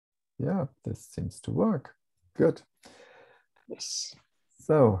Yeah, this seems to work. Good. Yes.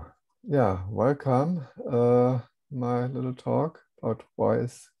 So, yeah, welcome. My little talk about why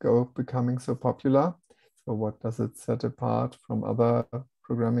is Go becoming so popular. So what does it set apart from other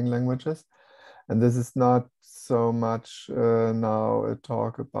programming languages? And this is not so much now a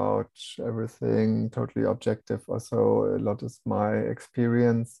talk about everything totally objective or so. A lot is my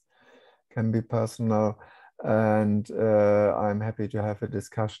experience, can be personal. And I'm happy to have a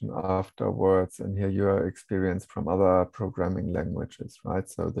discussion afterwards and hear your experience from other programming languages, right?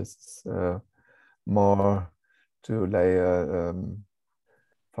 So this is more to lay a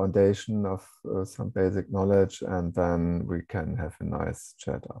foundation of some basic knowledge, and then we can have a nice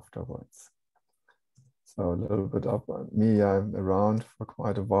chat afterwards. So a little bit of me, I'm around for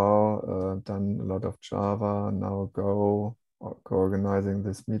quite a while, done a lot of Java, now Go, co-organizing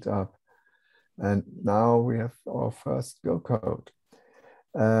this meetup. And now we have our first Go code.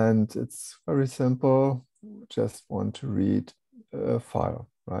 And it's very simple. Just want to read a file,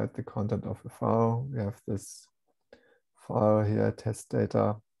 right? The content of a file. We have this file here, test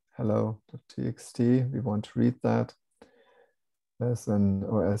data, hello.txt. We want to read that. There's an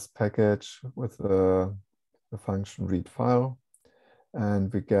OS package with the function read file.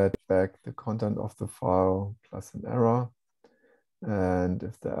 And we get back the content of the file plus an error. And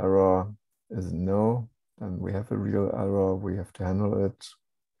if the error is no, then we have a real error. We have to handle it.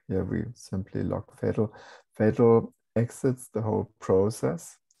 Here we simply log fatal. Fatal exits the whole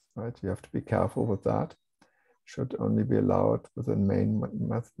process, right? You have to be careful with that. Should only be allowed within main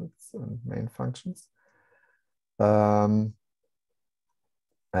methods and main functions. And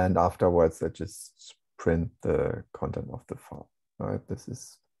afterwards, I just print the content of the file, right? This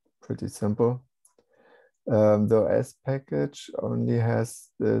is pretty simple. The OS package only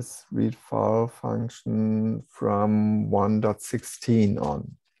has this read file function from 1.16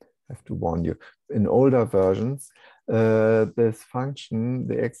 on. I have to warn you. In older versions, this function,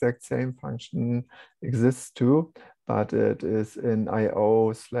 the exact same function exists too, but it is in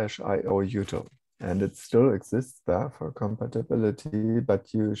IO/IO util. And it still exists there for compatibility,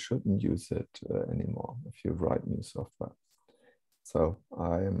 but you shouldn't use it anymore if you write new software. So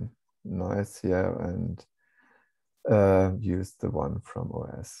I'm nice here and use the one from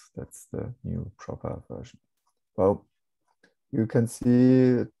OS. That's the new proper version. Well, you can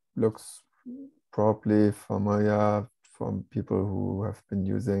see it looks probably familiar from people who have been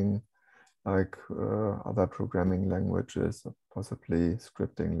using like other programming languages or possibly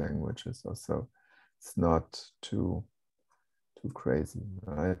scripting languages or so. It's not too crazy,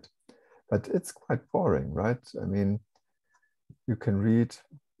 right? But it's quite boring, right? I mean, you can read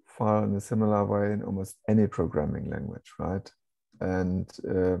file in a similar way in almost any programming language, right? And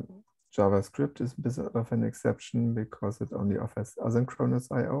JavaScript is a bit of an exception because it only offers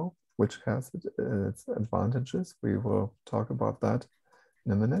asynchronous I/O, which has its advantages. We will talk about that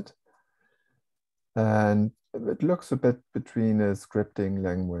in a minute. And it looks a bit between a scripting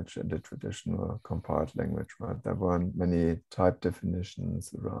language and a traditional compiled language, right? There weren't many type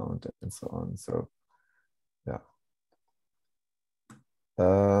definitions around and so on. So, yeah.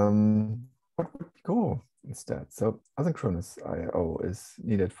 What would Go instead? So asynchronous I/O is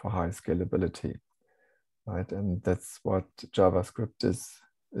needed for high scalability, right? And that's what JavaScript is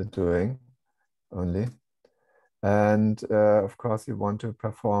doing only. And of course, you want to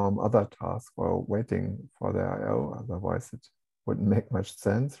perform other tasks while waiting for the I/O, otherwise it wouldn't make much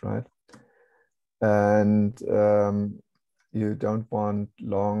sense, right? And you don't want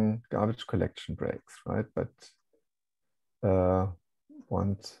long garbage collection breaks, right? But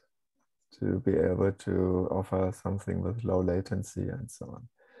want to be able to offer something with low latency and so on.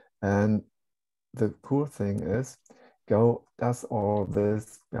 And the cool thing is Go does all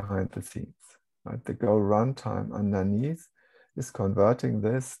this behind the scenes, right? The Go runtime underneath is converting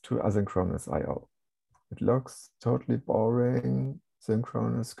this to asynchronous I/O. It looks totally boring,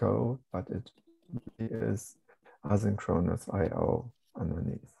 synchronous code, but it is asynchronous I/O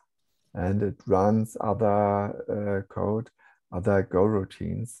underneath. And it runs other code, other Go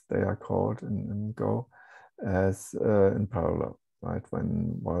routines, they are called in Go, as in parallel, right,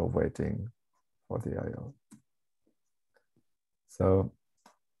 while waiting for the I/O. So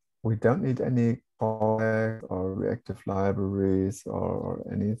we don't need any callbacks or reactive libraries or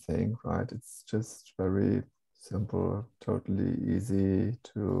anything, right? It's just very simple, totally easy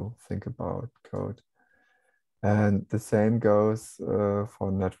to think about code. And the same goes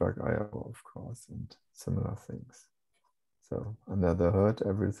for network I/O, of course, and similar things. So under the hood,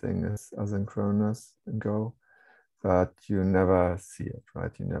 everything is asynchronous in Go, but you never see it,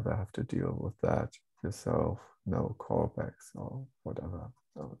 right? You never have to deal with that yourself, no callbacks or whatever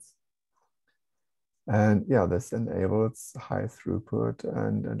else. And yeah, this enables high throughput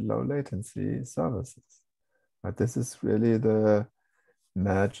and low latency services. But this is really the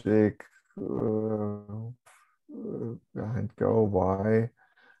magic behind Go, why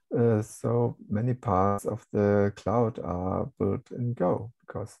so many parts of the cloud are built in Go,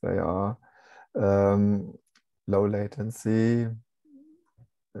 because they are low latency,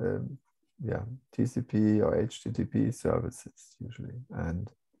 yeah, TCP or HTTP services usually,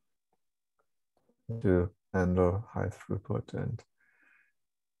 and to handle high throughput and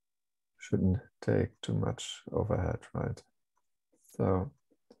shouldn't take too much overhead, right? So,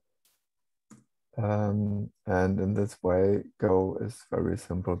 and in this way, Go is very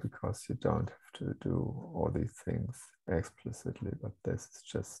simple because you don't have to do all these things explicitly, but this is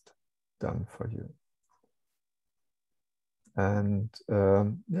just done for you. And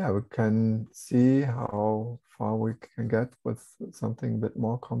yeah, we can see how far we can get with something a bit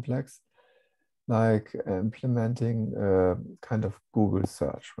more complex, like implementing a kind of Google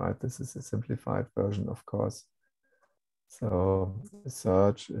search, right? This is a simplified version, of course. So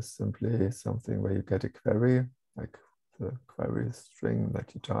search is simply something where you get a query, like the query string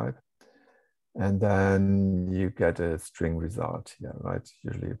that you type, and then you get a string result here, right?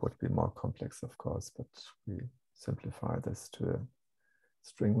 Usually it would be more complex, of course, but we simplify this to a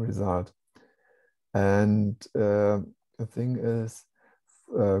string result. And the thing is,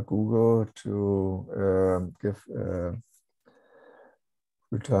 Google to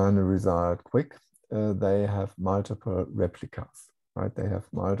return a result quick, they have multiple replicas, right? They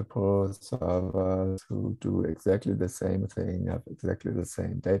have multiple servers who do exactly the same thing, have exactly the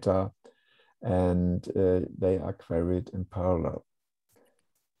same data, and they are queried in parallel.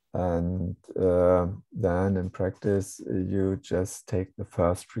 And then in practice, you just take the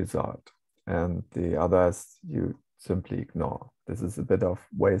first result and the others you simply ignore. This is a bit of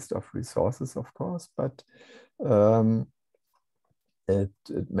waste of resources, of course, but it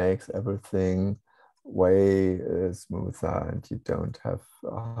makes everything way smoother and you don't have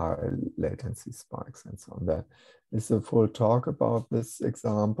high latency spikes and so on. There is a full talk about this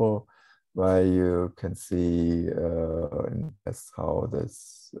example where you can see in tests how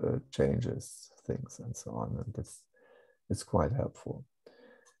this changes things and so on. And this is quite helpful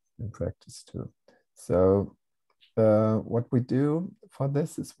in practice too. So what we do for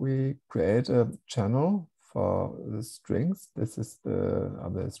this is we create a channel for the strings. This is the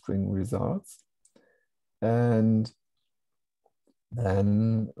other string results. And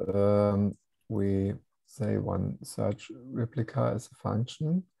then we say one search replica is a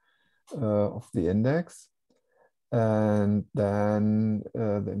function of the index. And then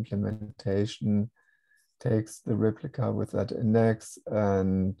the implementation takes the replica with that index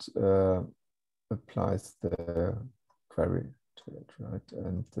and applies the query to it, right?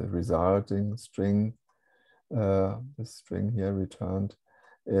 And the resulting string, the string here returned,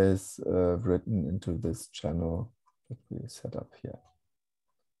 is written into this channel that we set up here.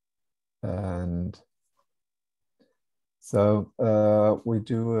 And so we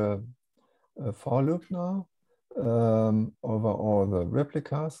do a for loop now over all the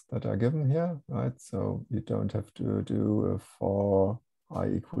replicas that are given here, right? So you don't have to do a for I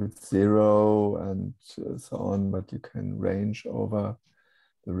equals 0 and so on, but you can range over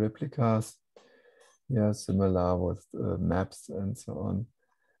the replicas. Yeah, similar with maps and so on.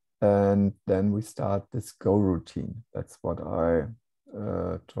 And then we start this Go routine. That's what I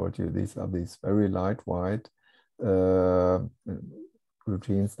told you. These are these very lightweight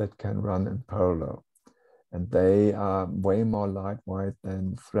routines that can run in parallel. And they are way more lightweight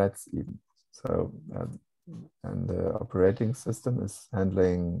than threads even. So, and the operating system is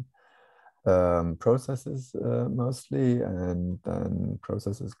handling processes mostly, and then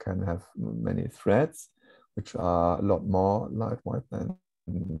processes can have many threads, which are a lot more lightweight than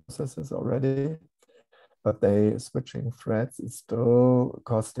processes already. But they switching threads is still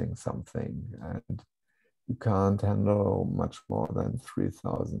costing something, and you can't handle much more than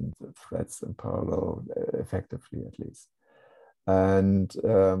 3,000 threads in parallel effectively, at least. And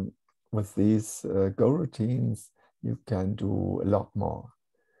with these Go routines, you can do a lot more.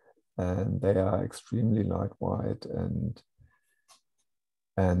 And they are extremely lightweight, and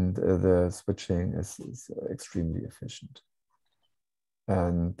the switching is extremely efficient.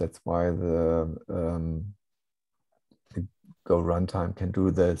 And that's why the Go runtime can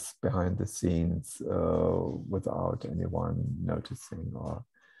do this behind the scenes without anyone noticing or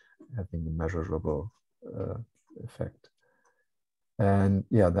having a measurable effect. And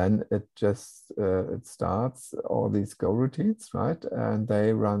yeah, then it just, it starts all these Go routines, right? And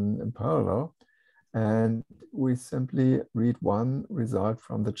they run in parallel. And we simply read one result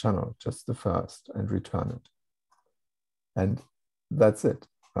from the channel, just the first, and return it. And that's it,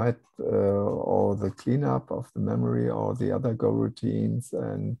 right? All the cleanup of the memory, all the other Go routines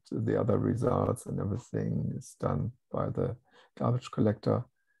and the other results and everything is done by the garbage collector,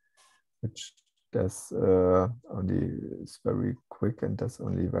 which does only is very quick and does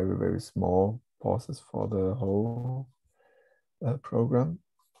only very, very small pauses for the whole program.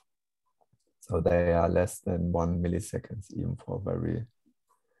 So they are less than 1 millisecond even for very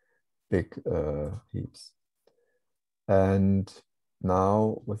big heaps. And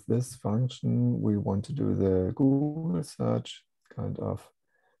now with this function, we want to do the Google search kind of,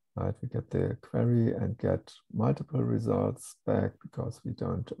 right? We get the query and get multiple results back because we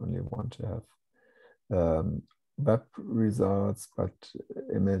don't only want to have web results, but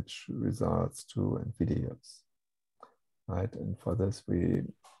image results too and videos, right? And for this, we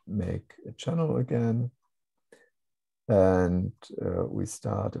make a channel again and we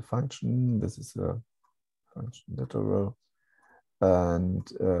start a function. This is a function literal. And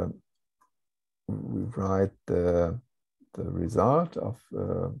we write the result of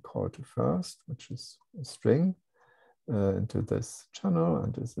call to first, which is a string, into this channel,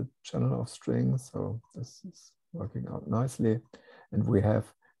 and is a channel of strings. So this is working out nicely. And we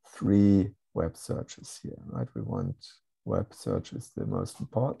have 3 web searches here, right? We want web search is the most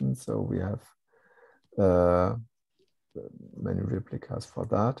important. So we have many replicas for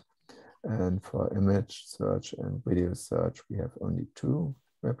that. And for image search and video search, we have only 2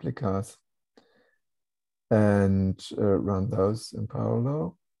 replicas. And run those in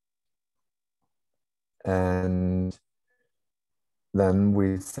parallel. And then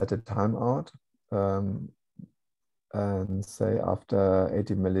we set a timeout and say after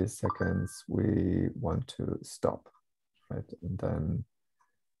 80 milliseconds, we want to stop, right? And then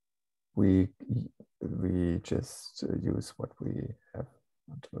we just use what we have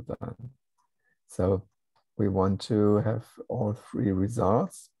until then. So we want to have all 3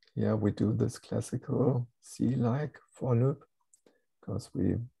 results. Here we do this classical C-like for loop because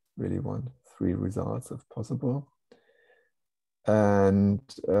we really want 3 results if possible. And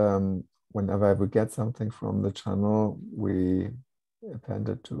whenever we get something from the channel, we append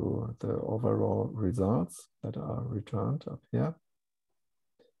it to the overall results that are returned up here.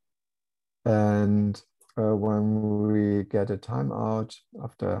 And when we get a timeout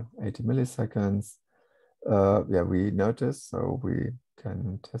after 80 milliseconds, yeah, we notice, so we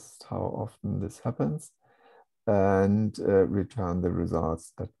can test how often this happens and return the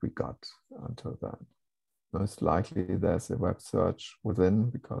results that we got until then. Most likely there's a web search within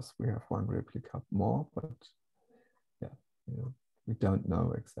because we have 1 replica more, but yeah, we don't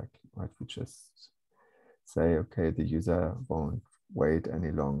know exactly, right? We just say, okay, the user won't wait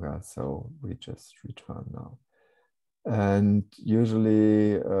any longer, so we just return now. And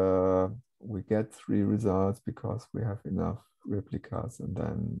usually we get 3 results because we have enough replicas, and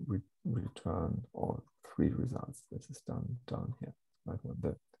then we return all 3 results. This is done down here, right, when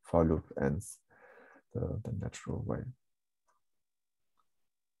the for loop ends the natural way.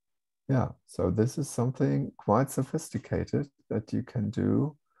 Yeah, so this is something quite sophisticated that you can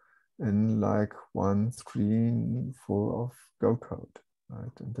do in like 1 screen full of Go code,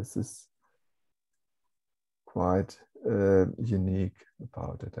 right? And this is quite unique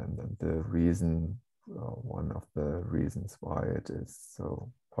about it, and the reason, one of the reasons why it is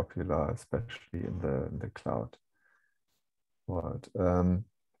so popular, especially in the cloud world.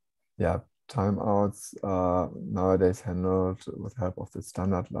 Yeah, timeouts are nowadays handled with help of the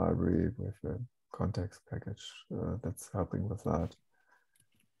standard library with a context package that's helping with that.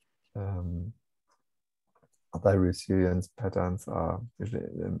 Other resilience patterns are usually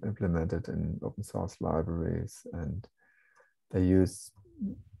implemented in open source libraries, and they use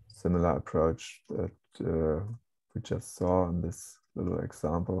similar approach that we just saw in this little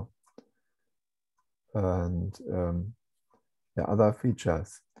example. And yeah, other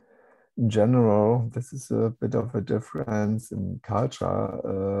features. In general, this is a bit of a difference in culture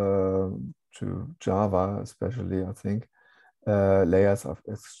to Java, especially, I think. Layers of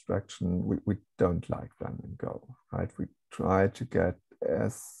extraction, we don't like them in Go, right? We try to get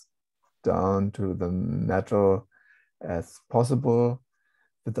as down to the metal as possible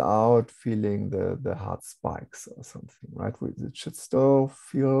without feeling the hard spikes or something, right? It should still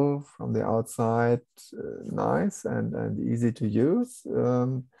feel from the outside nice and easy to use,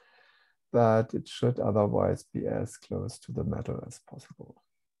 but it should otherwise be as close to the metal as possible.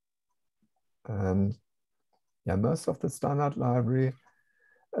 And yeah, most of the standard library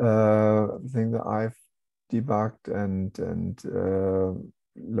thing that I've debugged and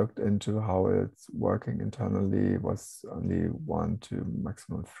looked into how it's working internally, was only 1 to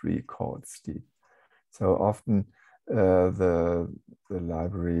maximum 3 chords deep. So often the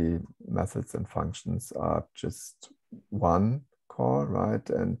library methods and functions are just 1 core, right?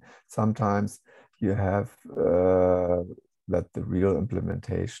 And sometimes you have that the real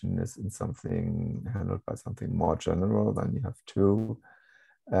implementation is in something handled by something more general, then you have 2.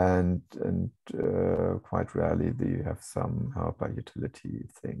 And quite rarely do you have some helper utility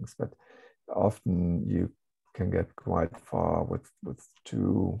things, but often you can get quite far with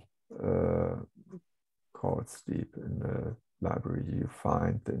 2 chords deep in the library. You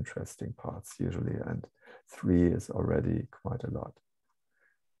find the interesting parts usually, and 3 is already quite a lot.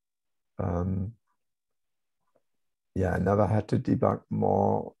 Yeah, I never had to debug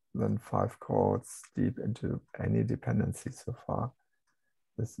more than 5 chords deep into any dependency so far.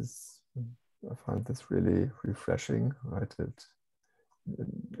 This is, I find this really refreshing, right? At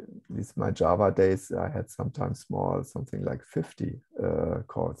least my Java days, I had sometimes more, something like 50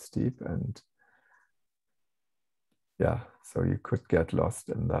 chords deep, and yeah, so you could get lost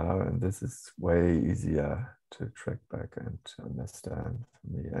in there, and this is way easier to track back and to understand for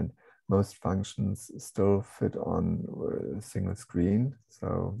me. And most functions still fit on a single screen,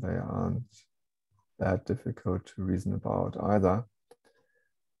 so they aren't that difficult to reason about either.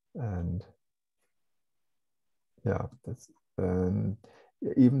 And yeah, that's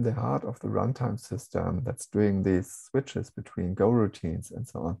even the heart of the runtime system that's doing these switches between Go routines and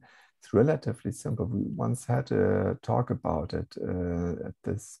so on. It's relatively simple. We once had a talk about it at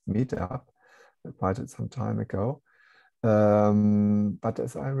this meetup quite some time ago. But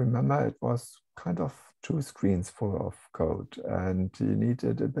as I remember, it was kind of 2 screens full of code, and you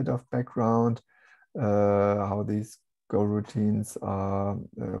needed a bit of background, how these Go routines are,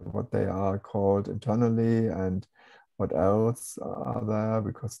 what they are called internally, and what else are there,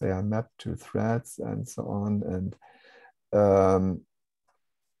 because they are mapped to threads and so on. And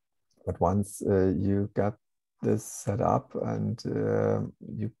but once you got this set up, and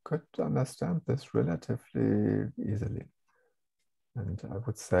you could understand this relatively easily. And I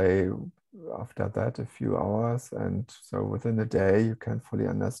would say after that, a few hours, and so within a day, you can fully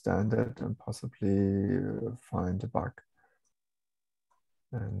understand it and possibly find a bug.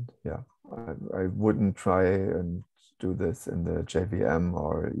 And yeah, I wouldn't try and do this in the JVM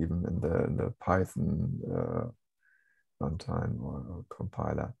or even in the Python runtime or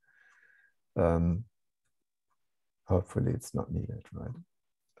compiler. Hopefully it's not needed, right?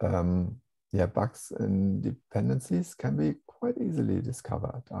 Yeah, bugs and dependencies can be quite easily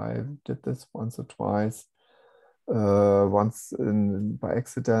discovered. I did this once or twice. Once by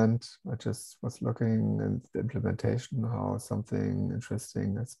accident, I just was looking at the implementation, how something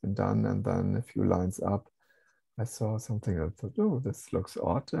interesting has been done, and then a few lines up, I saw something. I thought, oh, this looks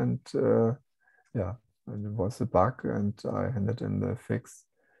odd, and yeah, and it was a bug, and I handed in the fix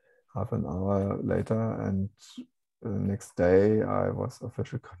half an hour later, and the next day I was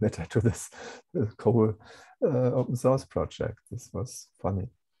officially committed to this cool open source project. This was funny.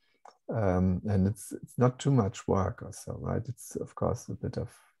 And it's not too much work or so, right? It's of course a bit of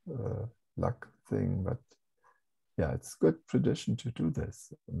luck thing, but yeah, it's good tradition to do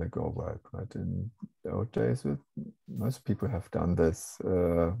this in the Go world, right? In the old days, most people have done this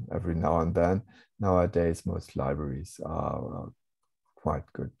every now and then. Nowadays, most libraries are quite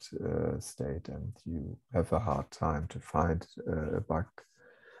good state, and you have a hard time to find a bug.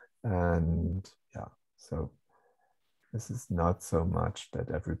 And yeah, so this is not so much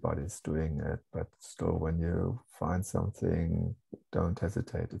that everybody's doing it, but still, when you find something, don't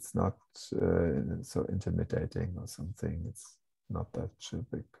hesitate. It's not so intimidating or something. It's not that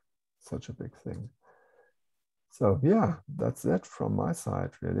such a big thing. So yeah, that's it from my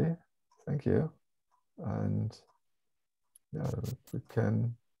side, really. Thank you. And yeah, we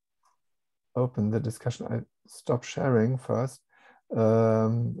can open the discussion. I stop sharing first.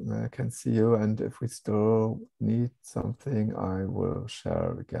 I can see you, and if we still need something, I will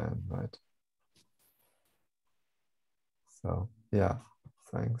share again, right? So yeah,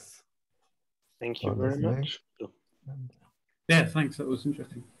 thanks. Thank you very much. Yeah, thanks. That was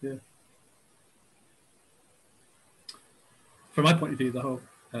interesting. Yeah. From my point of view, the whole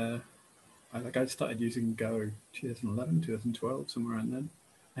I started using Go 2011, 2012, somewhere around then,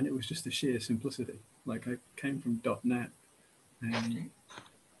 and it was just the sheer simplicity. Like I came from .NET, and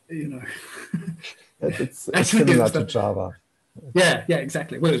you know, it's similar to Java. Yeah,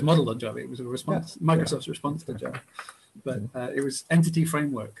 exactly. Well, it was modeled on Java. It was a response, Microsoft's response to Java, but it was Entity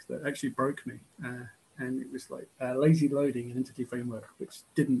Framework that actually broke me, and it was like lazy loading an Entity Framework, which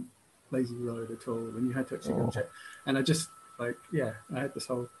didn't lazy load at all, and you had to actually go check. And I just like, yeah, I had this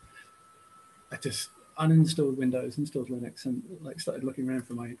whole, I just uninstalled Windows, installed Linux, and like started looking around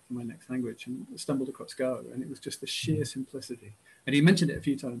for my next language, and stumbled across Go, and it was just the sheer simplicity. And you mentioned it a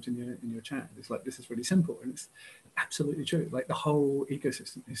few times in your chat. It's like, this is really simple, and it's absolutely true. Like the whole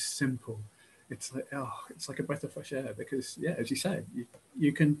ecosystem is simple. It's like, oh, it's like a breath of fresh air, because yeah, as you say,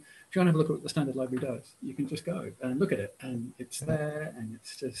 you can, if you want to have a look at what the standard library does, you can just go and look at it, and it's there, and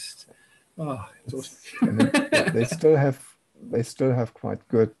it's just, oh, it's awesome. I mean, they still have quite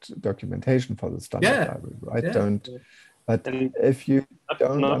good documentation for the standard library, right? Yeah. But if you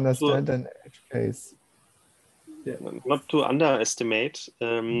don't understand an edge case, not to underestimate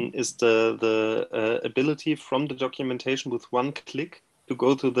is the ability from the documentation with one click to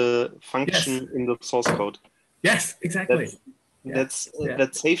go to the function in the source code. Yes, exactly. That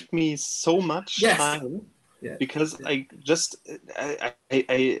saved me so much time. Yeah. Because I just I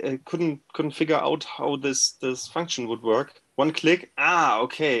couldn't figure out how this function would work. One click,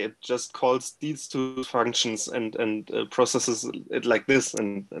 okay, it just calls these two functions and processes it like this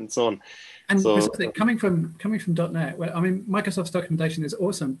and so on. And so, coming from .NET, well, I mean, Microsoft's documentation is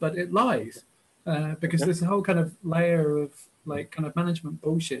awesome, but it lies because there's a whole kind of layer of like kind of management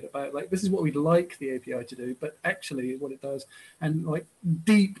bullshit about like, this is what we'd like the API to do, but actually what it does, and like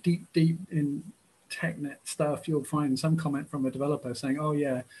deep in TechNet stuff, you'll find some comment from a developer saying, oh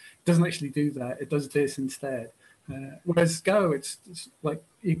yeah, it doesn't actually do that, it does this instead. Whereas Go, it's like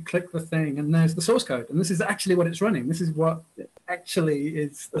you click the thing and there's the source code, and this is actually what it's running. This is what actually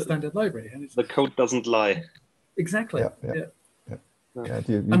is the standard library, and it's, the code doesn't lie. Exactly. I'm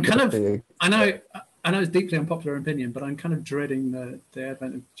kind of, I know it's deeply unpopular opinion, but I'm kind of dreading the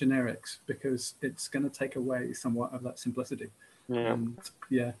advent of generics, because it's going to take away somewhat of that simplicity. And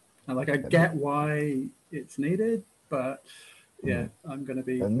like I get why it's needed, but I'm going to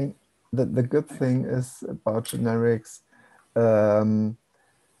be. I mean, the good thing is about generics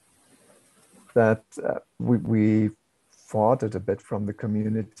that we fought it a bit from the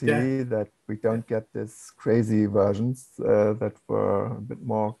community, that we don't get these crazy versions that were a bit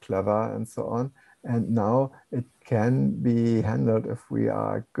more clever and so on. And now it can be handled if we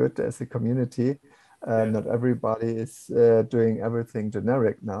are good as a community. Not everybody is doing everything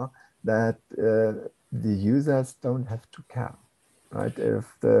generic now, that the users don't have to care. Right?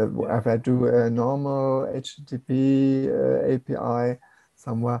 If I do a normal HTTP API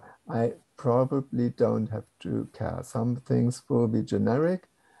somewhere, I probably don't have to care. Some things will be generic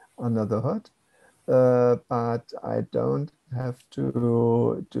under the hood, but I don't have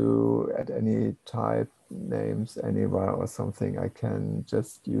to add any type names anywhere or something. I can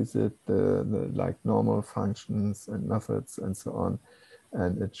just use it, the like normal functions and methods and so on,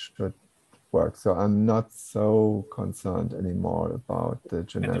 and it should work. So I'm not so concerned anymore about the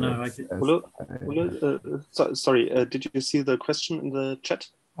generics. Sorry, did you see the question in the chat?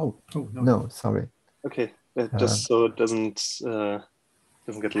 Oh no, sorry. Okay, just so it doesn't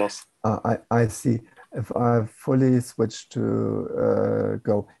get lost. I see. If I fully switched to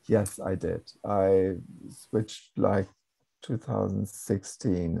Go, yes, I did. I switched like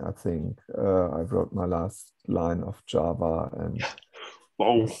 2016, I think. I wrote my last line of Java, and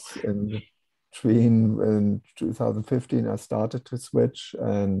in 2015 I started to switch,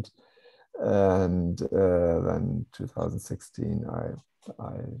 and then 2016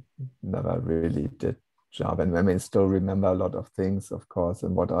 I never really did Java. And I mean, still remember a lot of things, of course,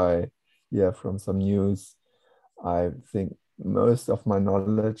 and what I hear from some news, I think most of my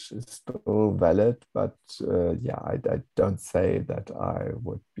knowledge is still valid, but I don't say that I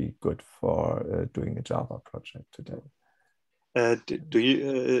would be good for doing a Java project today. Do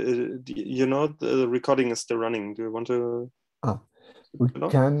you know the recording is still running? Do you want to? We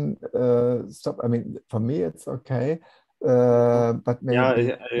can stop. I mean, for me it's okay, but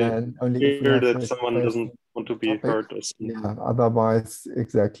maybe then only if we have that someone doesn't want to be heard. Otherwise,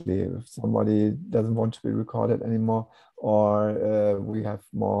 exactly. If somebody doesn't want to be recorded anymore, or we have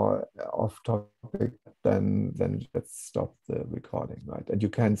more off topic, then let's stop the recording, right? And you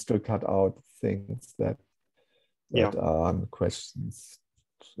can still cut out things that are questions.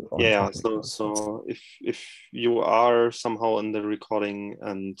 So if you are somehow in the recording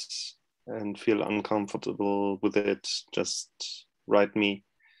and feel uncomfortable with it, just write me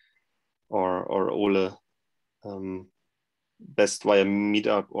or Ole, best via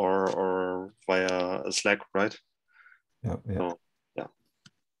Meetup or via Slack, right? So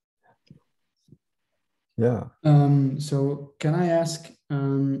can I ask,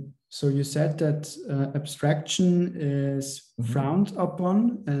 so you said that abstraction is frowned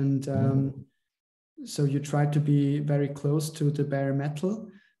upon, and so you try to be very close to the bare metal.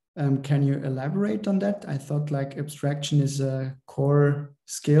 Can you elaborate on that? I thought like abstraction is a core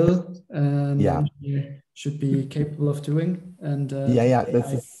skill an engineer should be capable of doing. And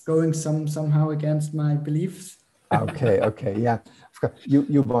this is going somehow against my beliefs. Okay, yeah.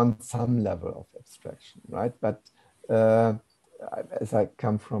 You want some level of abstraction, right? But as I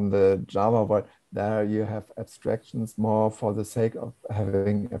come from the Java world, there you have abstractions more for the sake of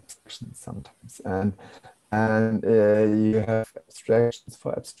having abstractions sometimes, and you have abstractions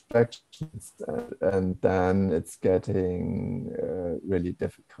for abstractions, and then it's getting really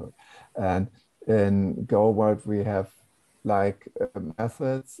difficult. And in Go world, we have like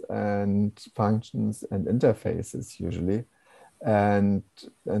methods and functions and interfaces usually, and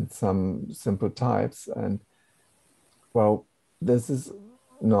some simple types. And well, this is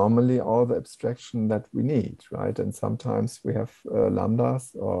normally all the abstraction that we need, right? And sometimes we have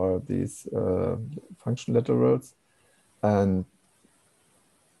lambdas or these function literals, and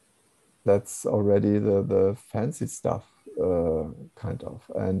that's already the fancy stuff, kind of.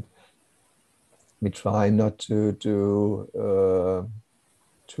 And we try not to do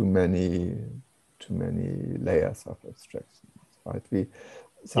too many layers of abstractions, right? We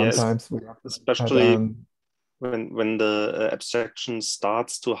sometimes we have especially when the abstraction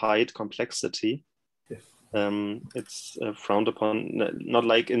starts to hide complexity. It's frowned upon. Not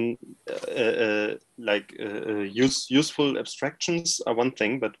like in useful abstractions are one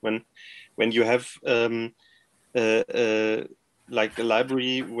thing, but when you have like a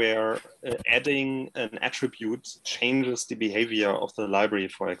library where adding an attribute changes the behavior of the library,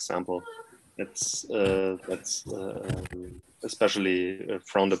 for example, that's especially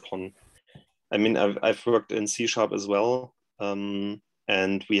frowned upon. I mean, I've worked in C# as well, and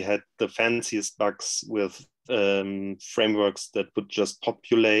we had the fanciest bugs with frameworks that would just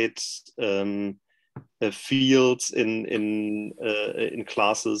populate fields in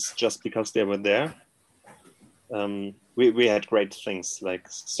classes just because they were there. We had great things like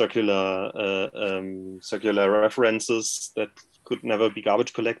circular references that could never be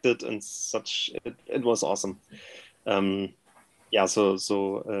garbage collected and such. It was awesome. Yeah, so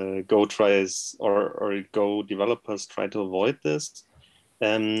Go tries or Go developers try to avoid this.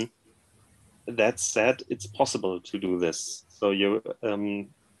 That said, it's possible to do this. So you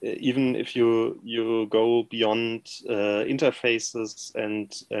even if you go beyond interfaces and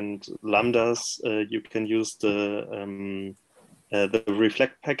lambdas, you can use the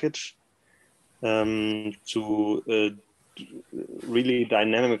reflect package to really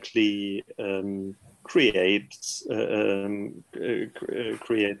dynamically create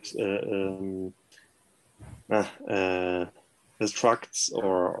structs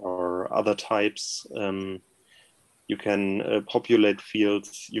or other types. You can populate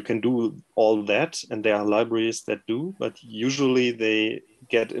fields. You can do all that, and there are libraries that do, but usually they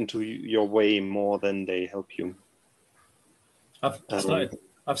get into your way more than they help you. I've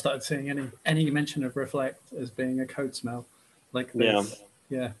started seeing any mention of reflect as being a code smell. Like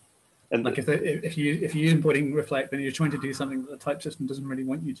yeah. And like if you're importing reflect and you're trying to do something that the type system doesn't really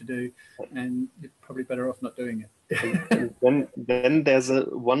want you to do, and you're probably better off not doing it. and then there's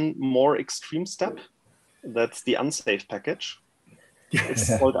one more extreme step. That's the unsafe package.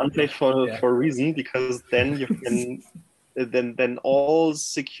 It's called unsafe for a reason, because then you can then all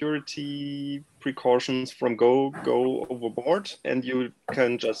security precautions from Go overboard, and you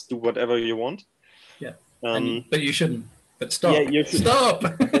can just do whatever you want. Yeah, but you shouldn't. But stop. Yeah, you should. Stop.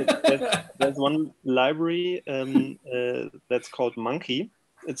 There's one library that's called Monkey.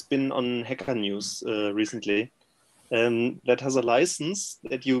 It's been on Hacker News recently. That has a license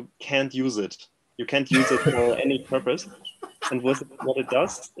that you can't use it. You can't use it for any purpose. And what it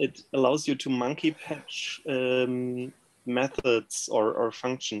does, it allows you to monkey patch methods or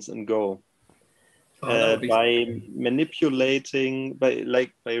functions in Go. By manipulating, by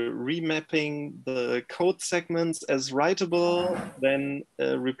remapping the code segments as writable, then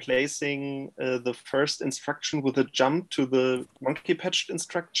replacing the first instruction with a jump to the monkey patched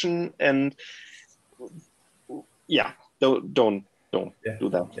instruction, and yeah, don't do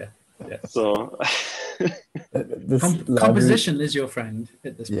that. Yeah. So composition is your friend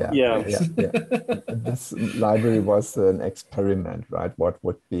at this point. Yeah. This library was an experiment, right? What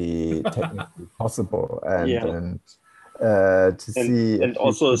would be technically possible, and to see. And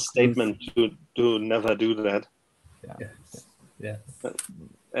also a statement to never do that. Yeah.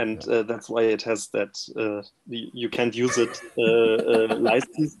 And that's why it has that you can't use it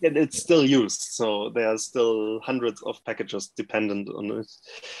license, and it's still used. So there are still hundreds of packages dependent on it.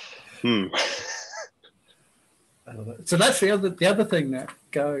 So that's the other thing that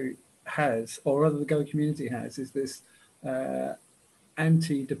Go has, or rather the Go community has, is this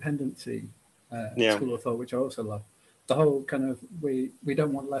anti-dependency school of thought, which I also love. The whole kind of we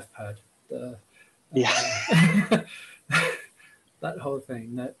don't want left pad. That whole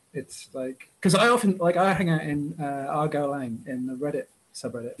thing, that it's like, because I often, like, I hang out in our Golang in the Reddit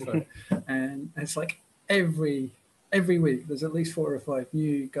subreddit for it, and it's like every week there's at least 4 or 5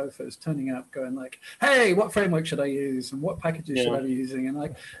 new gophers turning up going like, hey, what framework should I use and what packages should I be using,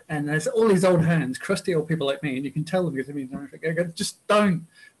 and there's all these old hands, crusty old people like me, and you can tell them because I mean,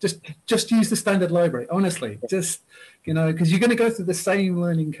 just use the standard library, honestly, just, you know, because you're going to go through the same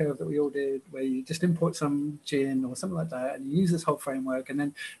learning curve that we all did, where you just import some gin or something like that, and you use this whole framework, and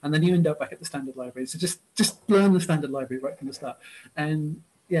then you end up back at the standard library. So just learn the standard library right from the start, and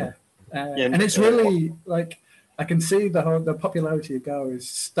and it's really like, I can see the popularity of Go is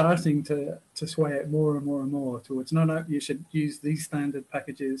starting to sway it more and more and more towards no, you should use these standard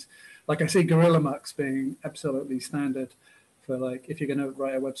packages. Like I see Gorilla Mux being absolutely standard for, like, if you're going to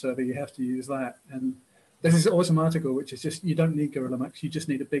write a web server, you have to use that. And there's this awesome article which is just, you don't need Gorilla Mux, you just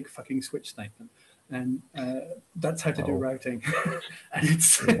need a big fucking switch statement, and that's how to do routing. And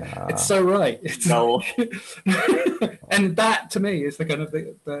it's so right. It's and that to me is the kind of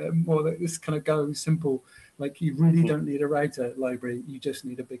the more that this kind of Go simple. Like, you really don't need a router library, you just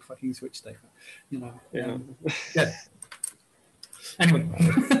need a big fucking switch statement, you know. Anyway.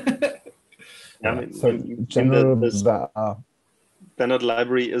 So general standard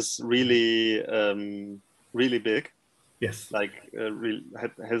library is really really big. Yes. Like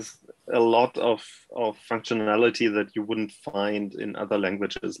has a lot of functionality that you wouldn't find in other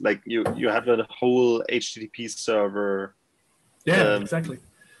languages. Like you have a whole HTTP server. Yeah, exactly.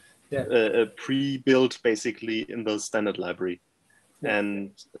 Yeah. Pre-built basically in the standard library.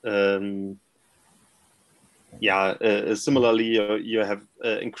 And similarly you have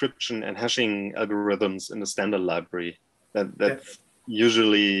encryption and hashing algorithms in the standard library that's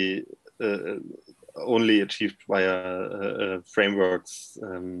usually only achieved via frameworks,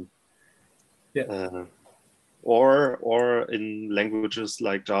 or in languages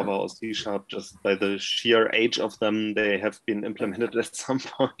like Java or C#, just by the sheer age of them, they have been implemented at some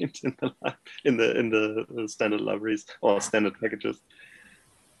point in the standard libraries or standard packages.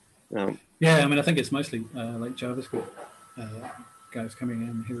 Yeah, I mean, I think it's mostly like JavaScript guys coming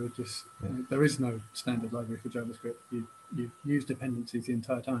in who are just, there is no standard library for JavaScript. You use dependencies the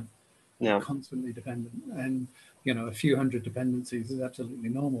entire time. You're constantly dependent, and you know, a few hundred dependencies is absolutely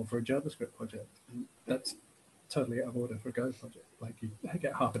normal for a JavaScript project, and that's totally out of order for a Go project. Like, you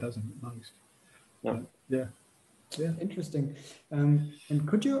get half a dozen at most. Yeah. Interesting. And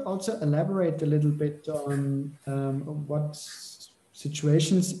could you also elaborate a little bit on what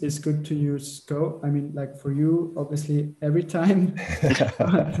situations is good to use Go? I mean, like for you, obviously every time.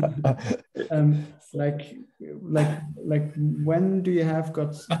 Like when do you have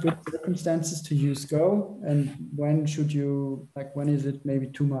got good circumstances to use Go, and when should you, like, when is it maybe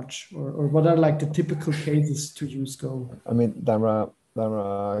too much, or what are like the typical cases to use Go? I mean, there are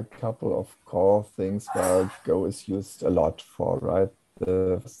a couple of core things where Go is used a lot for, right?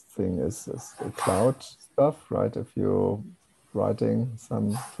 The first thing is the cloud stuff, right? If you're writing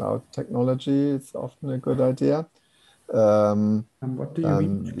some cloud technology, it's often a good idea. And what do you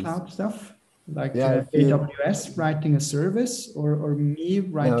mean by cloud stuff? Like AWS writing a service, or me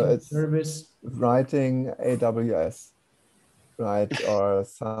writing a service? Writing AWS, right? Or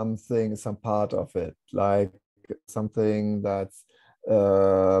something, some part of it, like something that's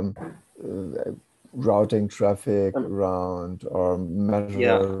routing traffic around, or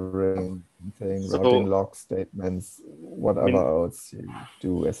measuring things, routing log statements, whatever else you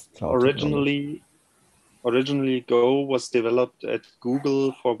do as cloud technology. Originally, Go was developed at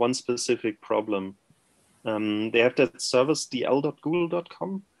Google for one specific problem. They have that service,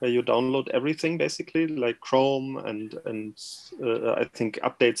 dl.google.com, where you download everything basically, like Chrome and I think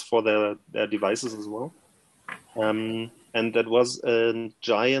updates for their devices as well. And that was a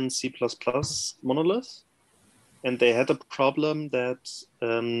giant C++ monolith. And they had a problem that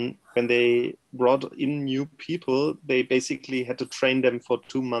when they brought in new people, they basically had to train them for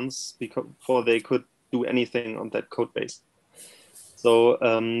 2 months before they could do anything on that code base. So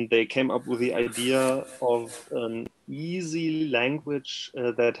they came up with the idea of an easy language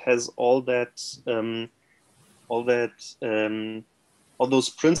that has all those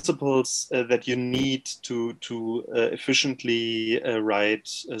principles that you need to efficiently write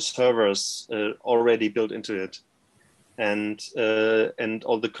servers already built into it, and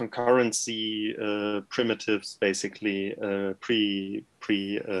all the concurrency primitives basically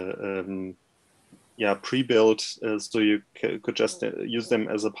pre-built, so you could just use them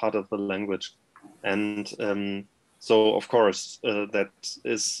as a part of the language. And So of course, that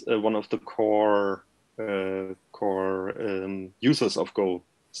is one of the core users of Go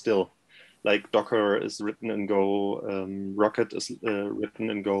still. Like Docker is written in Go, Rocket is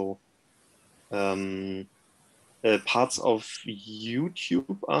written in Go. Parts of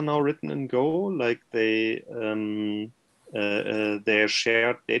YouTube are now written in Go, like their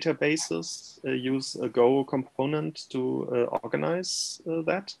shared databases use a Go component to organize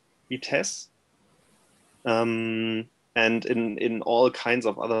that, VTES. And in all kinds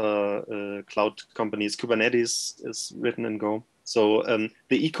of other cloud companies, Kubernetes is written in Go. So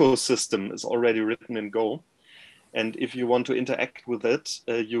the ecosystem is already written in Go. And if you want to interact with it,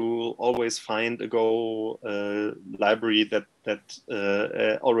 you always find a Go library that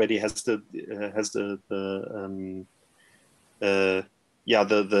already has the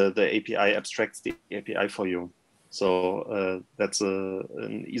API, abstracts the API for you. So that's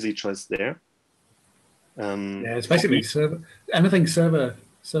an easy choice there. Yeah, it's basically anything server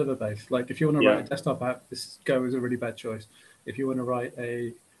based. Like if you want to write a desktop app, this Go is a really bad choice. If you want to write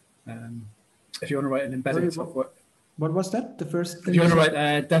an embedded software. What was that? The first thing? If you want to write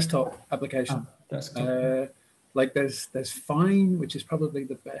a desktop application, like there's Fine, which is probably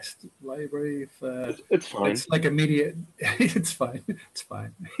the best library for. It's fine. It's like immediate. It's fine. It's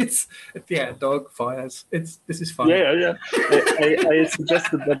fine. It's dog fires. This is fine. Yeah. I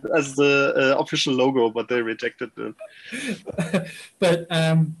suggested that as the official logo, but they rejected it. But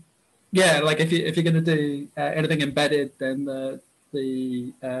like if you're going to do anything embedded, then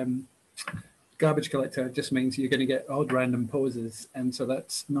the garbage collector just means you're going to get odd random pauses, and so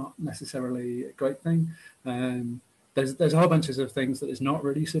that's not necessarily a great thing. There's a whole bunches of things that it's not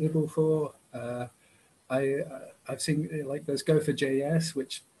really suitable for. I've seen like there's Go for JS,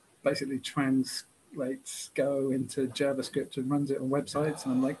 which basically translates Go into JavaScript and runs it on websites,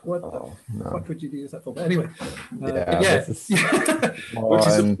 and I'm like, what would you use that for? But anyway, which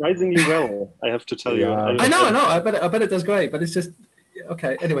is surprisingly well, I have to tell you. I know. I bet it does great, but it's just.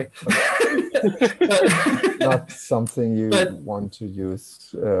 Okay. Anyway, not something you want to use.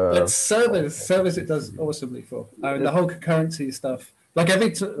 But servers, it does awesomely for. I mean, the whole concurrency stuff. Like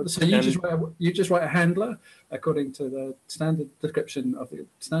you just write a handler according to the standard description of the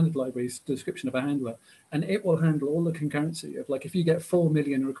standard library's description of a handler, and it will handle all the concurrency of like if you get 4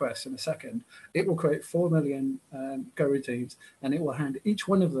 million requests in a second, it will create 4 million Go routines, and it will hand each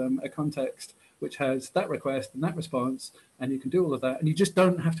one of them a context which has that request and that response, and you can do all of that, and you just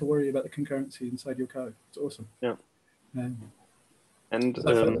don't have to worry about the concurrency inside your code. It's awesome. Yeah. And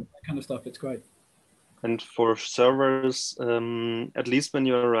that kind of stuff, it's great. And for servers, at least when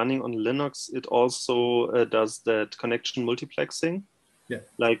you're running on Linux, it also does that connection multiplexing. Yeah.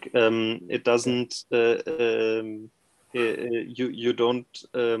 Like it doesn't. You don't.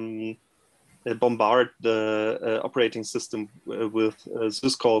 Bombard the operating system with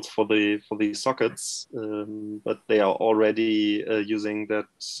syscalls for the sockets, but they are already using that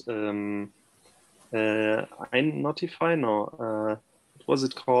iNotify. No, what was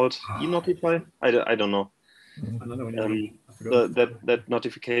it called? eNotify? I don't know. That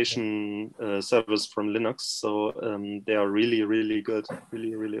notification service from Linux. So they are really good,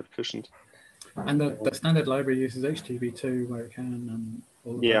 really efficient. And the standard library uses HTTP2 where it can, and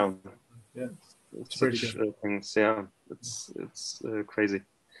all of that. Yeah, it's pretty good. Things. Yeah, it's crazy.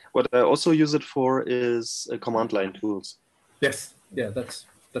 What I also use it for is command line tools. Yes, that's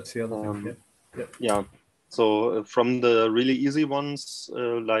the other thing. Yeah. So from the really easy ones,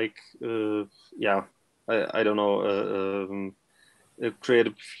 like I don't know, create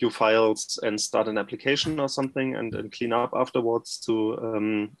a few files and start an application or something, and clean up afterwards.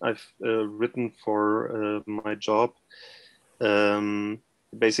 To I've written for my job.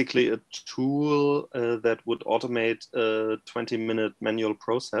 Basically a tool that would automate a 20-minute manual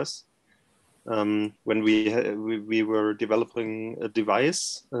process. When we were developing a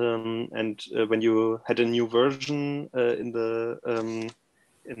device, and when you had a new version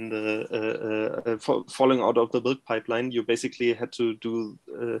falling out of the build pipeline, you basically had to do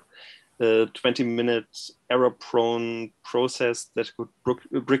a 20-minute error-prone process that could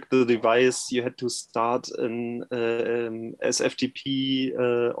brick the device. You had to start an SFTP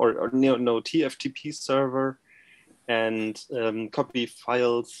TFTP server and copy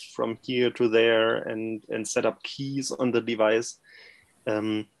files from here to there and set up keys on the device.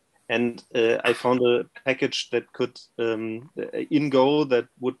 And I found a package that could, in Go, that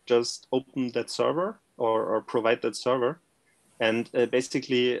would just open that server or provide that server. And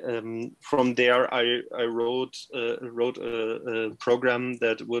basically, from there, I wrote a program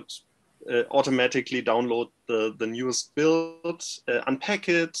that would automatically download the newest build, unpack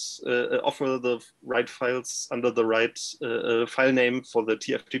it, offer the right files under the right file name for the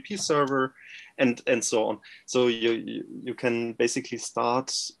TFTP server, and so on. So you can basically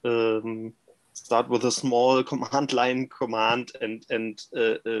start with a small command line command and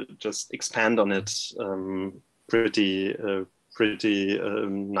just expand on it pretty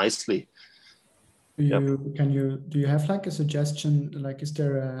nicely. Do you have like a suggestion? Like, is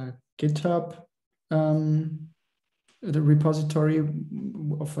there a GitHub the repository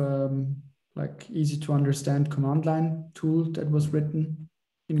of like easy to understand command line tool that was written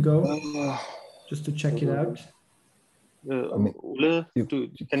in Go? Just to check it out. I mean, Ole, you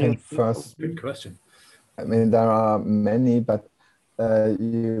can first. Good question. I mean, there are many, but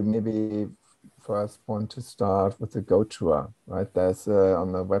you maybe first want to start with the Go tour, right? There's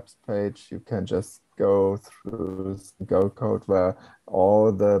on the web page, you can just go through the Go code where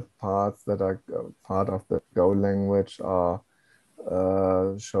all the parts that are part of the Go language are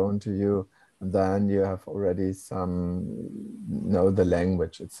shown to you. And then you have already know the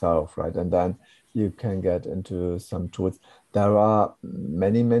language itself, right? And then you can get into some tools. There are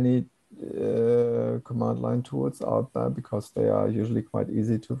many command line tools out there because they are usually quite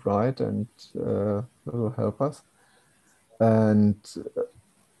easy to write and will help us. And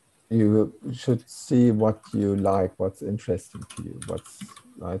you should see what you like, what's interesting to you, what's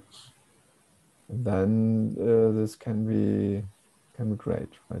right. And then this can be great,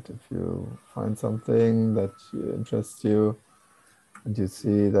 right? If you find something that interests you and you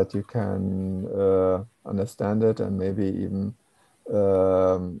see that you can understand it and maybe even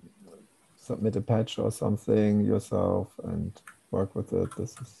submit a patch or something yourself and work with it,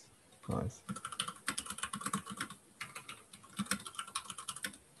 this is nice.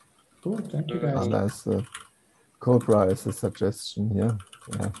 Cool, thank you guys. Unless Cobra is a suggestion here.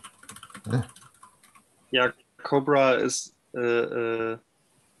 Yeah, Cobra is a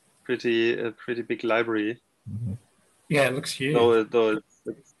pretty big library. Mm-hmm. Yeah, it looks huge. Though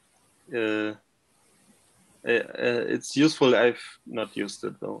it's useful. I've not used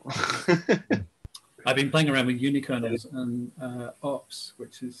it though. I've been playing around with unikernels and ops,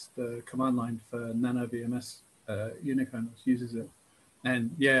 which is the command line for nano VMS unikernels, uses it.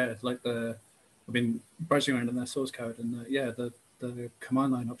 And yeah, it's like I've been browsing around in their source code, and the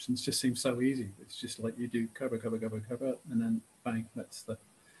command line options just seem so easy. It's just like you do cover, and then bang, that's the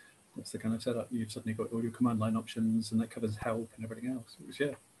kind of setup. You've suddenly got all your command line options, and that covers help and everything else. It was,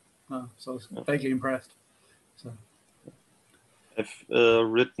 so I was vaguely impressed. So I've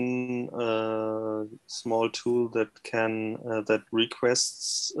written a small tool that can that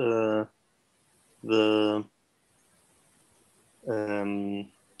requests the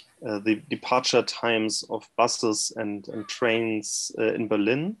departure times of buses and trains in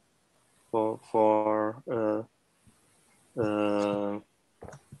Berlin for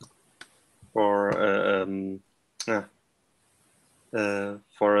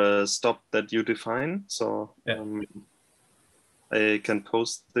a stop that you define. So I can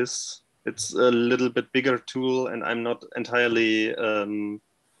post this. It's a little bit bigger tool, and I'm not entirely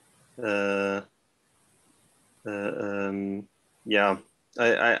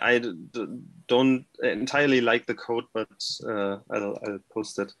I don't entirely like the code, but I'll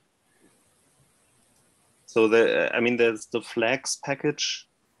post it. So there's the flags package,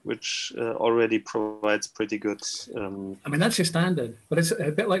 which already provides pretty good. I mean, that's your standard, but it's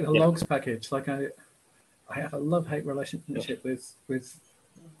a bit like the logs package. Like I have a love-hate relationship with the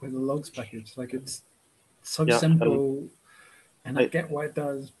logs package. Like it's so simple, and I get why it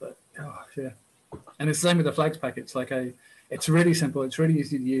does, but and it's the same with the flags package. Like it's really simple, it's really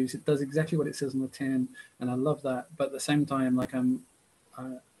easy to use. It does exactly what it says on the tin, and I love that. But at the same time, I'm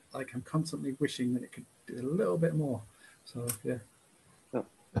constantly wishing that it could do a little bit more. So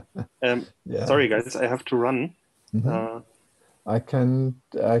sorry guys, I have to run. Mm-hmm. I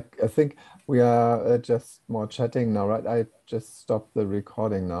think we are just more chatting now, right? I just stopped the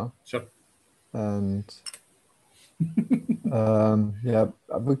recording now. Sure. And we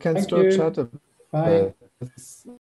can Thank still you. chat. Bye.